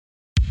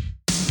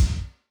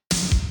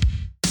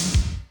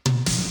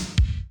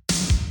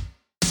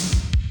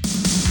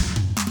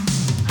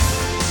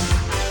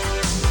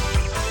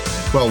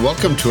Well,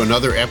 welcome to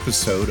another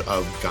episode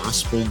of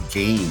Gospel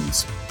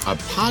Gainz, a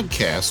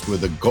podcast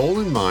with a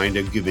goal in mind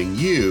of giving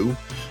you,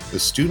 the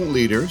student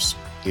leaders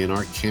in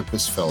our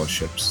campus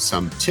fellowships,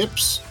 some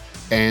tips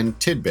and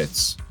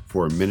tidbits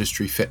for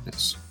ministry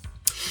fitness.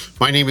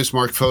 My name is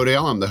Mark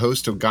Fodale. I'm the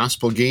host of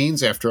Gospel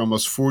Gainz. After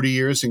almost 40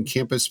 years in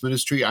campus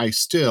ministry, I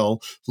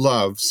still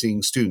love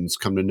seeing students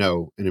come to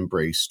know and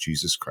embrace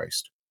Jesus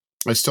Christ.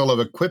 I still love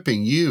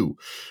equipping you,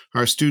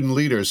 our student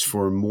leaders,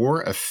 for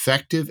more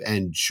effective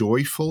and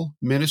joyful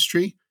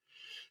ministry.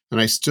 And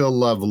I still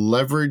love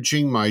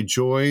leveraging my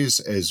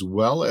joys as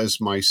well as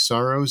my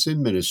sorrows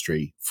in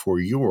ministry for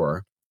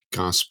your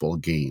gospel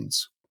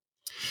gains.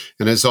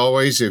 And as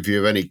always, if you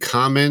have any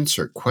comments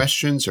or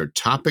questions or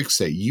topics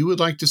that you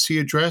would like to see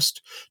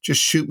addressed, just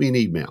shoot me an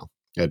email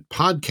at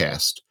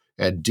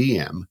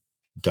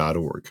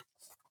podcast@dm.org.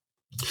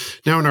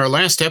 Now, in our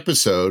last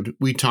episode,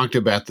 we talked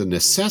about the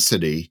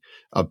necessity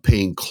of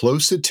paying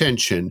close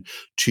attention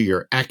to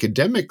your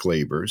academic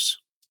labors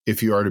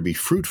if you are to be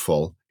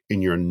fruitful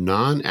in your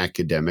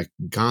non-academic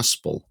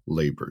gospel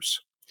labors.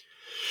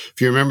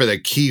 If you remember, the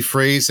key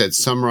phrase that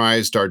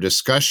summarized our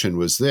discussion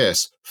was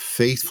this: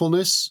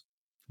 faithfulness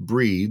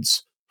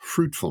breeds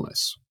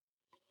fruitfulness.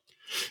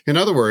 In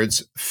other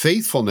words,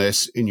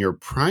 faithfulness in your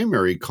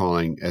primary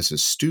calling as a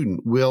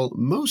student will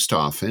most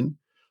often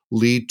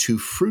lead to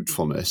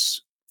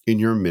fruitfulness in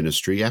your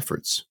ministry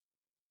efforts.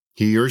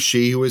 He or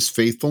she who is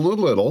faithful in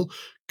a little,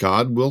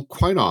 God will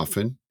quite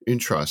often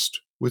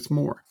entrust with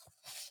more.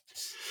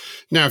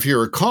 Now, if you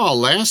recall,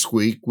 last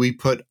week we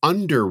put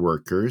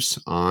underworkers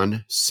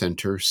on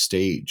center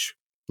stage.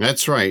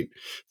 That's right.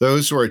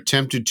 Those who are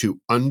tempted to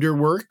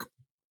underwork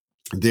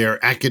their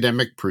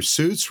academic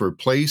pursuits were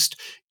placed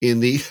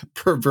in the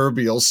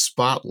proverbial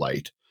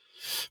spotlight.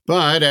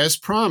 But as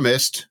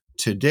promised,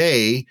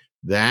 today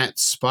that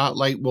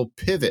spotlight will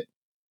pivot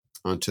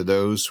onto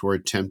those who are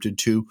tempted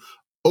to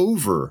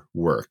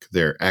overwork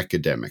their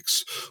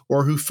academics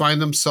or who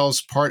find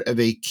themselves part of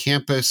a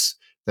campus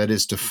that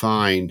is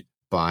defined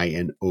by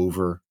an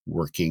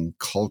overworking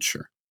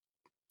culture.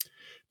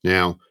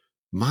 Now,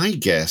 my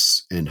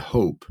guess and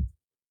hope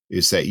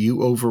is that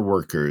you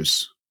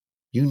overworkers,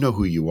 you know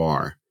who you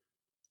are,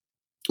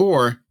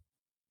 or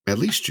at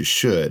least you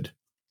should.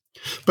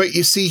 But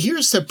you see,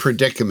 here's the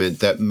predicament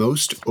that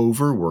most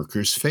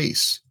overworkers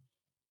face.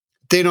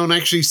 They don't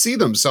actually see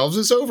themselves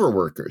as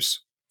overworkers.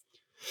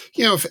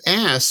 You know, if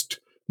asked,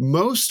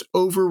 most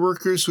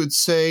overworkers would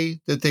say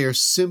that they are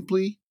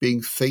simply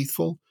being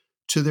faithful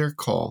to their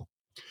call.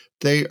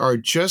 They are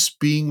just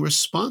being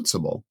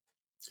responsible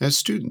as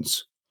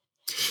students.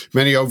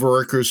 Many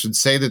overworkers would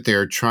say that they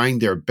are trying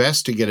their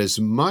best to get as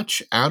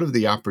much out of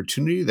the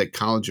opportunity that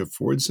college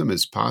affords them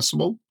as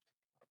possible.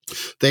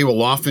 They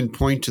will often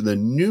point to the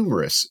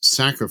numerous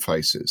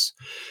sacrifices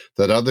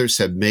that others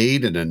have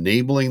made in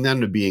enabling them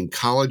to be in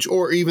college,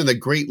 or even the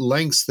great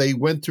lengths they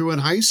went through in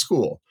high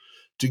school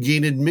to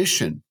gain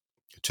admission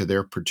to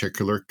their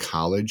particular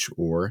college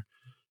or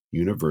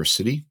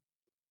university.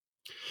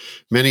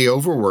 Many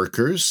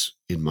overworkers,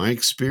 in my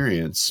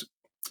experience,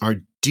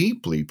 are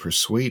deeply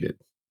persuaded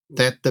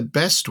that the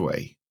best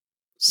way,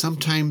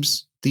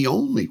 sometimes the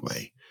only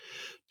way,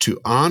 to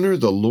honor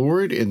the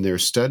Lord in their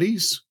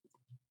studies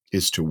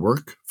is to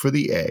work for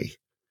the A.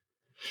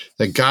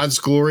 That God's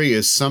glory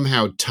is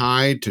somehow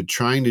tied to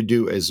trying to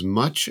do as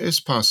much as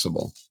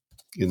possible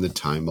in the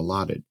time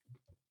allotted.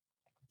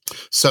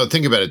 So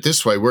think about it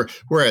this way,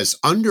 whereas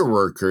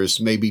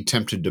underworkers may be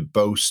tempted to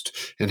boast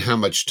in how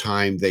much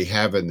time they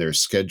have in their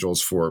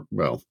schedules for,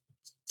 well,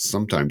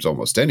 sometimes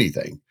almost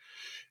anything,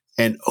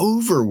 an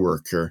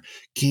overworker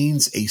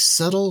gains a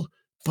subtle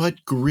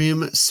but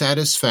grim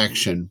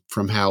satisfaction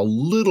from how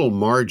little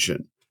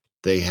margin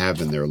they have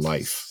in their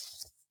life,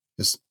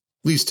 at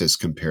least as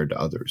compared to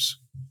others.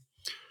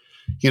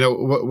 You know,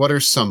 what are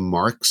some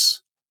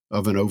marks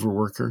of an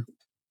overworker?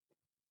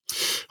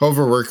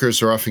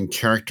 Overworkers are often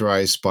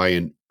characterized by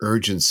an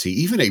urgency,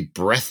 even a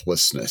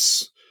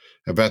breathlessness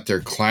about their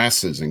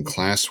classes and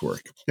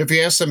classwork. If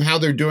you ask them how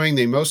they're doing,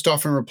 they most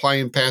often reply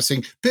in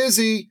passing,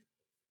 busy.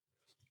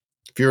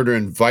 If you were to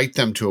invite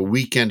them to a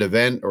weekend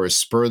event or a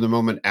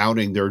spur-of-the-moment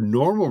outing, their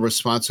normal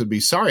response would be,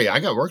 sorry, I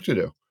got work to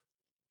do.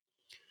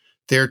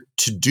 Their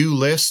to-do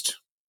list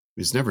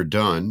is never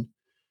done.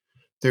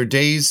 Their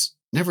days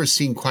never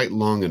seem quite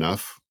long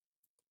enough.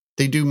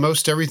 They do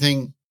most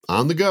everything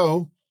on the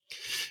go,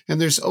 and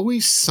there's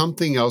always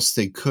something else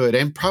they could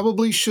and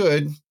probably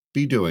should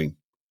be doing,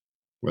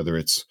 whether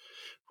it's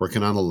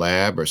working on a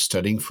lab or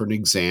studying for an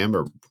exam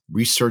or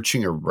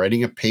researching or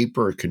writing a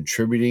paper or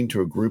contributing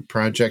to a group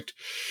project.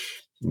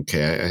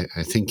 Okay,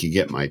 I think you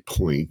get my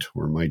point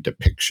or my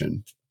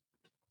depiction.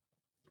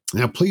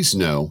 Now, please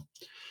know,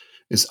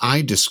 as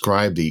I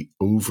describe the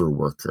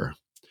overworker,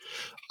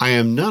 I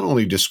am not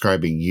only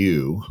describing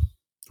you,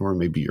 or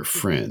maybe your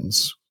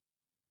friends,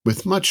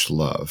 with much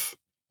love,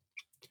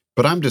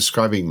 but I'm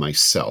describing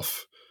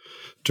myself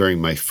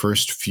during my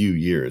first few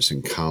years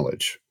in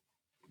college.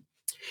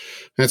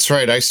 That's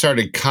right, I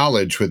started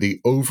college with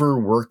the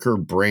overworker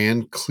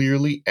brand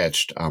clearly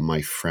etched on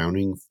my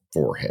frowning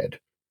forehead.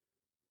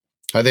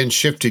 I then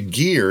shifted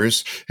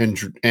gears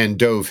and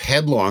dove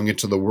headlong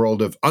into the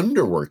world of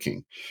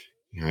underworking.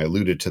 I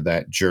alluded to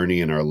that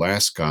journey in our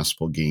last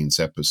Gospel Gainz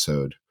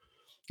episode.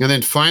 And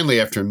then finally,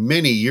 after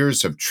many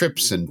years of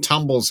trips and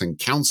tumbles and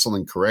counsel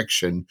and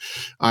correction,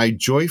 I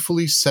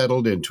joyfully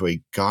settled into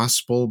a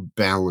gospel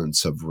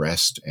balance of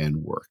rest and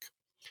work.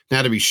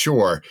 Now, to be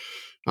sure,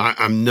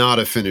 I'm not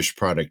a finished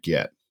product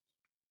yet,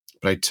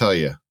 but I tell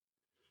you,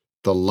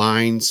 the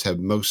lines have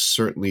most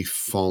certainly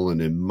fallen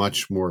in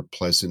much more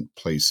pleasant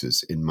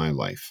places in my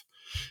life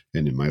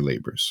and in my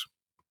labors.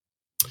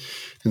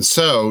 And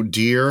so,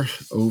 dear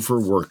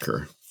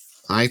overworker,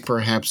 I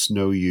perhaps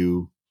know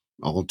you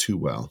all too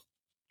well.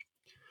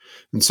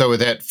 And so,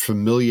 with that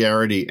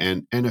familiarity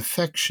and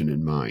affection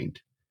in mind,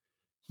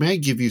 may I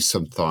give you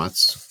some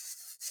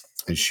thoughts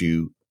as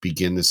you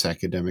begin this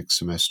academic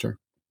semester?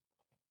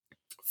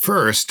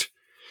 First,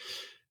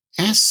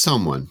 ask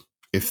someone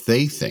if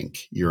they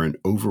think you're an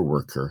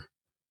overworker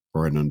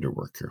or an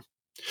underworker.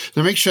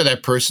 Now, make sure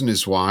that person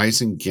is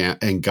wise and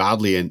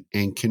godly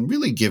and can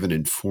really give an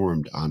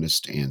informed,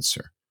 honest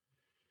answer.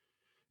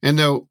 And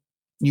though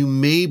you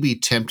may be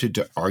tempted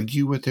to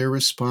argue with their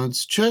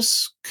response,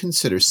 just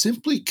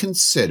simply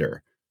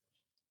consider,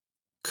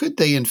 could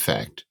they in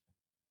fact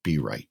be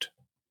right?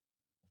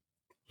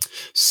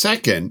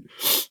 Second,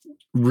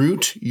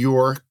 root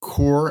your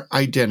core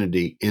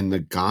identity in the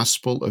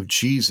gospel of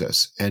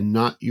Jesus and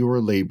not your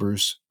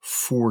labors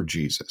for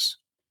Jesus.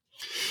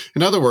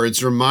 In other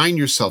words, remind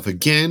yourself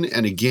again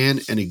and again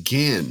and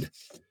again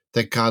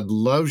that God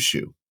loves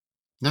you,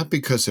 not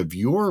because of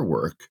your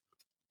work,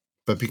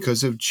 but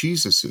because of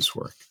Jesus's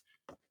work.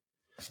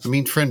 I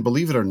mean, friend,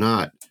 believe it or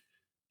not,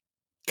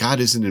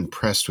 God isn't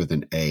impressed with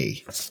an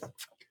A.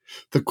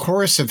 The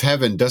chorus of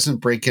heaven doesn't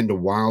break into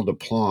wild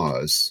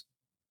applause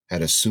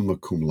at a summa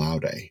cum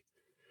laude.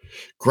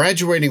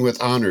 Graduating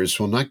with honors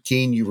will not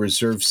gain you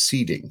reserved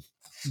seating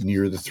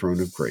near the throne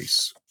of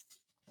grace.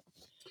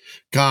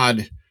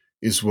 God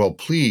is well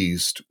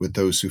pleased with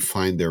those who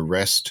find their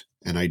rest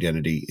and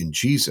identity in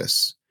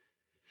Jesus,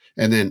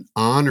 and then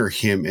honor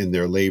him in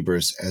their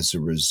labors as a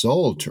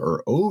result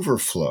or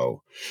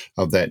overflow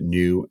of that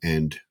new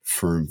and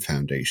firm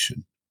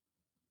foundation.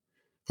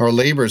 Our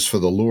labors for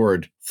the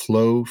Lord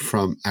flow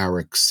from our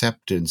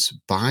acceptance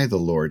by the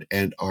Lord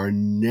and are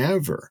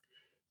never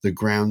the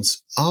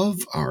grounds of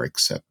our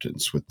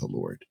acceptance with the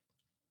Lord.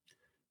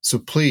 So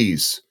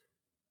please,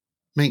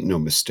 make no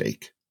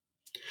mistake.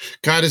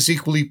 God is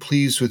equally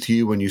pleased with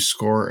you when you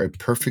score a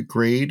perfect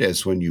grade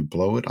as when you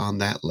blow it on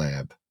that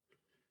lab.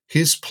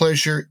 His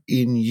pleasure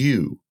in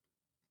you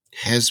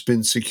has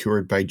been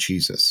secured by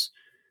Jesus,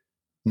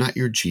 not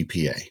your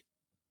GPA.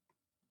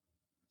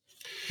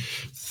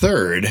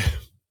 Third,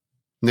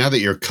 now that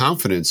your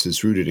confidence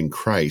is rooted in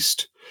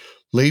Christ,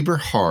 labor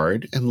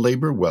hard and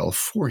labor well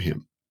for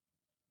him.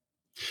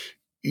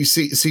 You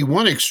see,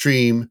 one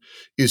extreme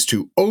is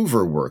to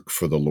overwork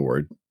for the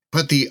Lord,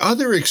 but the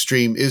other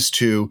extreme is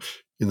to,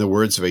 in the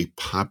words of a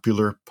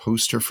popular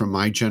poster from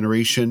my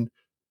generation,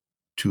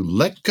 to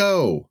let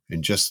go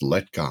and just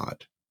let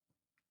God.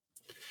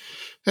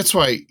 That's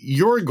why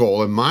your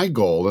goal and my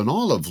goal and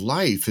all of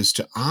life is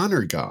to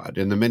honor God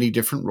in the many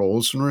different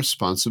roles and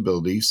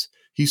responsibilities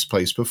he's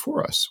placed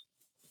before us.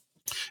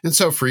 And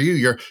so for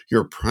you,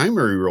 your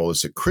primary role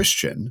as a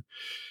Christian,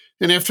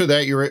 and after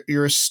that,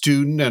 you're a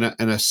student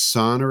and a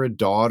son or a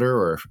daughter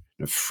or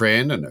a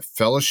friend and a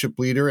fellowship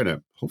leader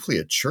and hopefully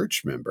a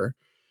church member.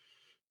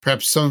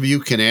 Perhaps some of you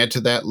can add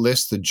to that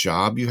list the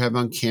job you have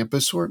on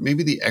campus or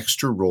maybe the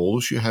extra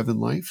roles you have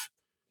in life.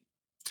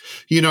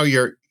 You know,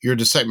 your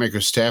Disciple Maker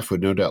staff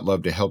would no doubt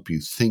love to help you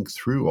think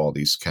through all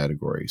these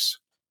categories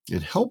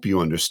and help you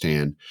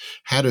understand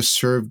how to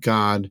serve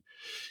God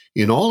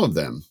in all of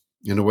them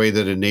in a way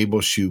that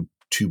enables you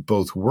to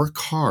both work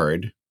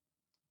hard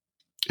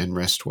and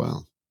rest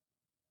well.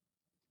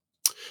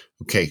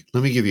 Okay,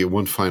 let me give you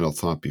one final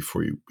thought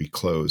before we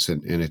close,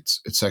 and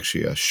it's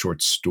actually a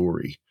short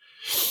story.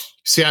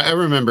 See, I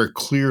remember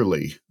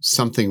clearly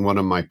something one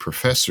of my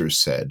professors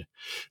said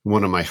in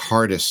one of my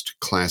hardest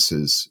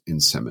classes in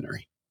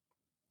seminary.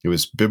 It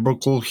was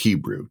Biblical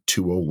Hebrew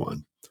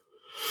 201.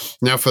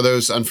 Now, for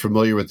those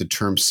unfamiliar with the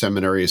term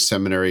seminary, a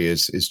seminary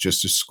is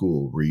just a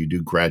school where you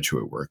do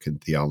graduate work in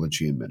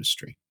theology and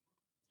ministry.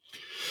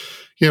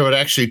 You know, it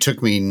actually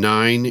took me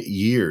 9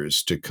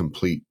 years to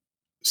complete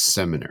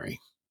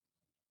seminary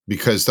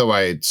because though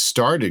I had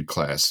started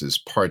classes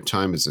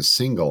part-time as a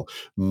single,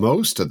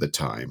 most of the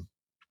time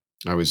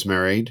I was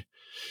married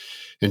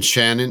to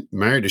Shannon,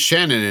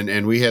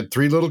 and we had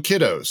 3 little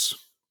kiddos.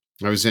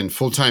 I was in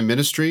full-time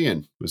ministry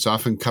and was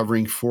often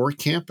covering 4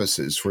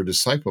 campuses for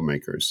disciple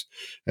makers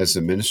as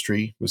the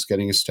ministry was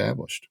getting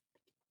established.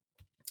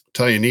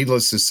 Tell you,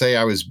 needless to say,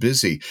 I was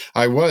busy.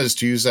 I was,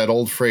 to use that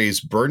old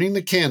phrase, burning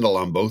the candle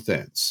on both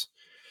ends.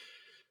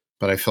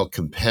 But I felt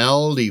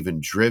compelled, even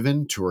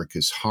driven, to work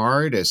as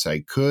hard as I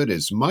could,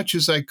 as much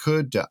as I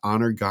could, to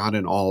honor God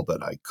in all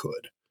that I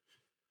could.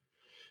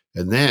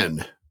 And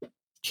then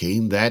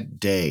came that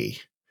day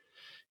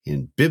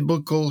in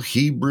Biblical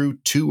Hebrew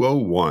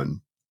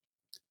 201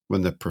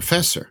 when the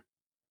professor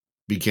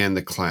began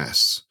the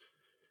class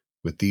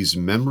with these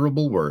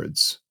memorable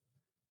words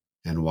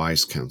and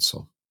wise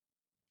counsel.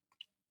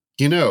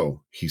 You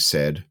know, he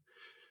said,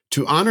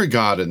 to honor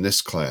God in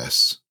this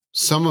class,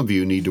 some of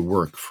you need to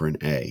work for an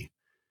A.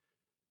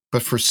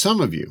 But for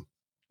some of you,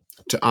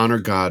 to honor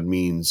God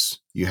means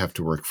you have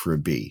to work for a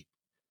B.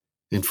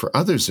 And for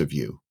others of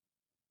you,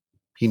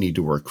 you need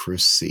to work for a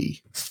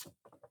C.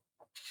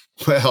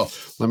 Well,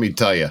 let me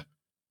tell you,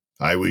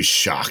 I was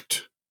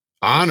shocked.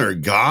 Honor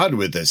God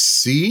with a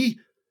C?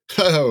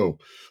 Oh,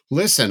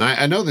 listen,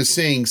 I know the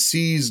saying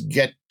C's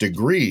get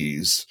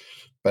degrees,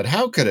 but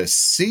how could a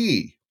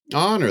C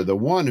honor the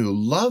one who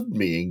loved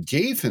me and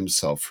gave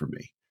himself for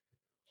me?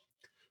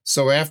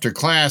 So after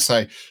class,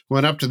 I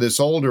went up to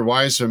this older,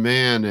 wiser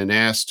man and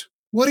asked,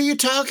 "What are you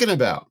talking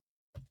about?"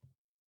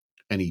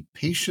 And he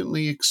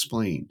patiently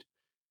explained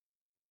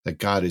that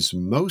God is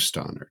most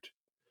honored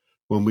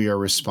when we are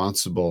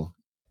responsible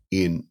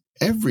in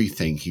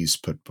everything he's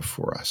put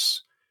before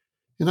us,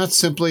 and not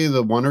simply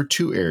the one or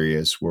two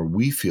areas where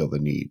we feel the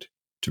need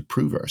to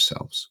prove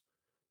ourselves.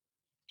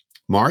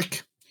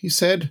 Mark, he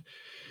said,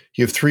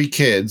 you have 3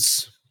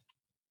 kids,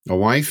 a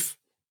wife,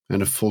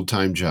 and a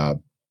full-time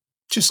job.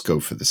 Just go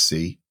for the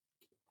C.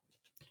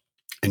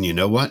 And you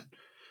know what?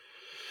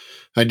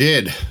 I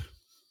did.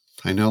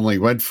 I not only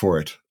went for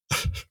it,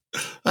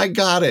 I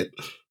got it.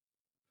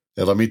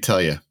 And let me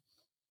tell you,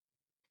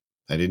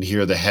 I didn't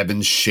hear the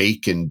heavens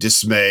shake in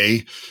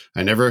dismay.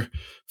 I never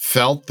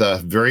felt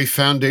the very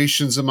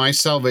foundations of my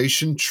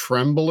salvation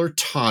tremble or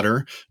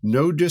totter.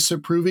 No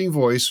disapproving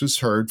voice was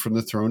heard from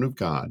the throne of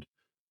God.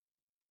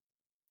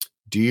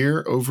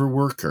 Dear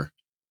overworker,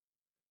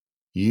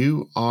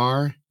 you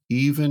are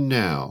even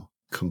now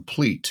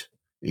complete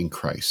in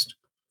Christ.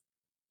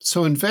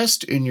 So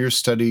invest in your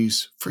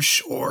studies for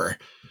sure,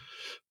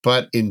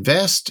 but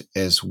invest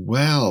as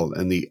well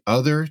in the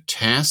other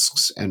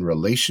tasks and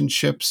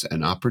relationships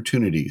and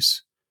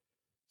opportunities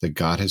that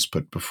God has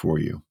put before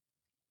you.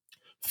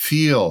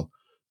 Feel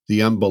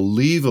the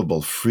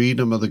unbelievable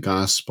freedom of the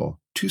gospel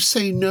to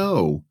say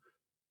no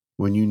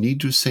when you need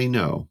to say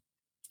no,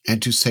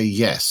 and to say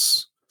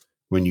yes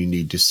when you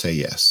need to say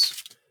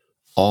yes,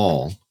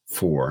 all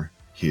for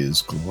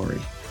his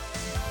glory.